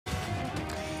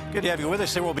Good to have you with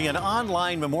us. There will be an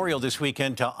online memorial this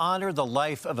weekend to honor the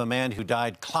life of a man who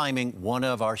died climbing one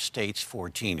of our state's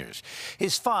 14ers.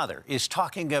 His father is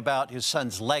talking about his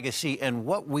son's legacy and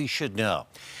what we should know.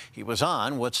 He was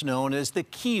on what's known as the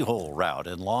Keyhole Route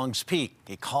in Longs Peak.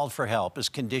 He called for help as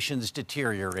conditions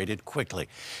deteriorated quickly.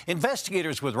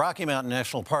 Investigators with Rocky Mountain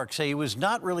National Park say he was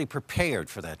not really prepared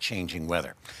for that changing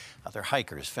weather. Other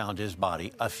hikers found his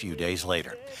body a few days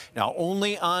later. Now,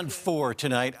 only on 4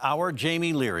 tonight, our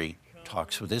Jamie Leary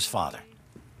talks with his father.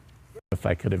 If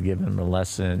I could have given him a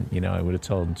lesson, I would have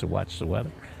told him to watch the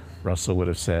weather. Russell would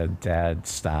have said, "Dad,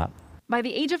 stop." By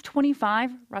the age of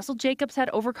 25, Russell Jacobs had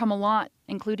overcome a lot,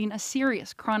 including a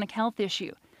serious chronic health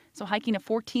issue. So hiking a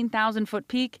 14,000-foot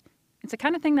peak, it's the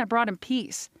kind of thing that brought him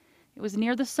peace. It was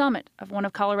near the summit of one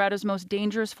of Colorado's most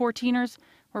dangerous 14ers,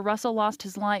 where Russell lost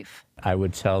his life. I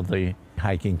would tell the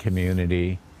hiking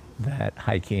community that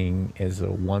hiking is a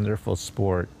wonderful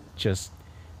sport. Just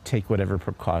take whatever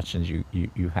precautions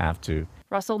you have to.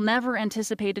 Russell never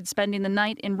anticipated spending the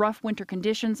night in rough winter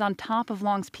conditions on top of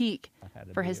Longs Peak.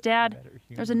 For his dad,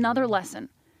 there's another lesson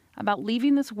about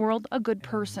leaving this world a good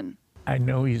person. I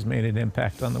know he's made an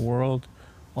impact on the world.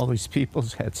 All these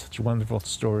people's had such wonderful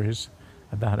stories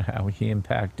about how he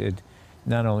impacted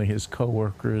not only his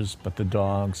co-workers, but the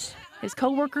dogs. His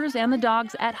co-workers and the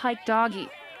dogs at Hike Doggy,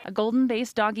 a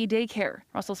Golden-based doggy daycare.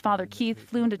 Russell's father, Keith,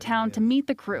 flew into town to meet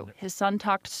the crew his son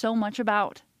talked so much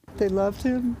about. They loved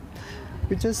him.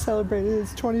 We just celebrated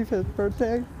his 25th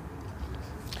birthday.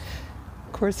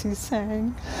 Of course, he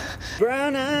sang.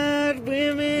 Brown-eyed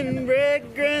women,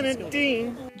 red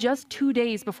grenadine. Just 2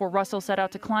 days before Russell set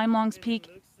out to climb Longs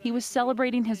Peak, he was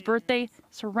celebrating his birthday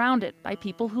surrounded by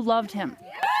people who loved him.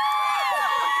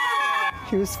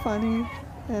 He was funny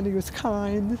and he was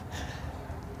kind.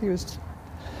 He's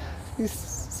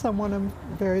someone I'm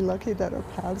very lucky that our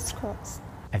paths crossed.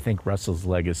 I think Russell's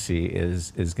legacy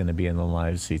is going to be in the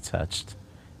lives he touched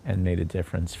and made a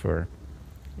difference for,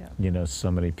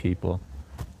 so many people.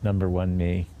 Number one,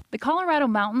 me. The Colorado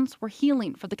mountains were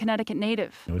healing for the Connecticut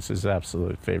native. It was his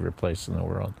absolute favorite place in the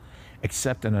world,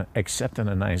 except in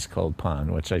a nice cold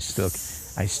pond, which I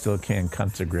still can't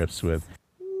come to grips with.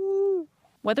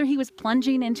 Whether he was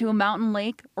plunging into a mountain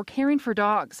lake or caring for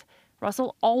dogs,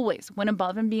 Russell always went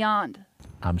above and beyond.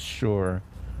 I'm sure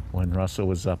when Russell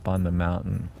was up on the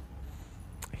mountain,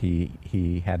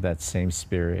 he had that same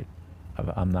spirit of,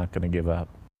 I'm not going to give up.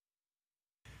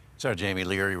 So Jamie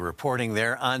Leary reporting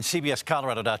there. On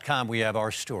CBSColorado.com, we have our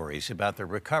stories about the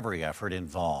recovery effort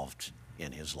involved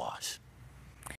in his loss.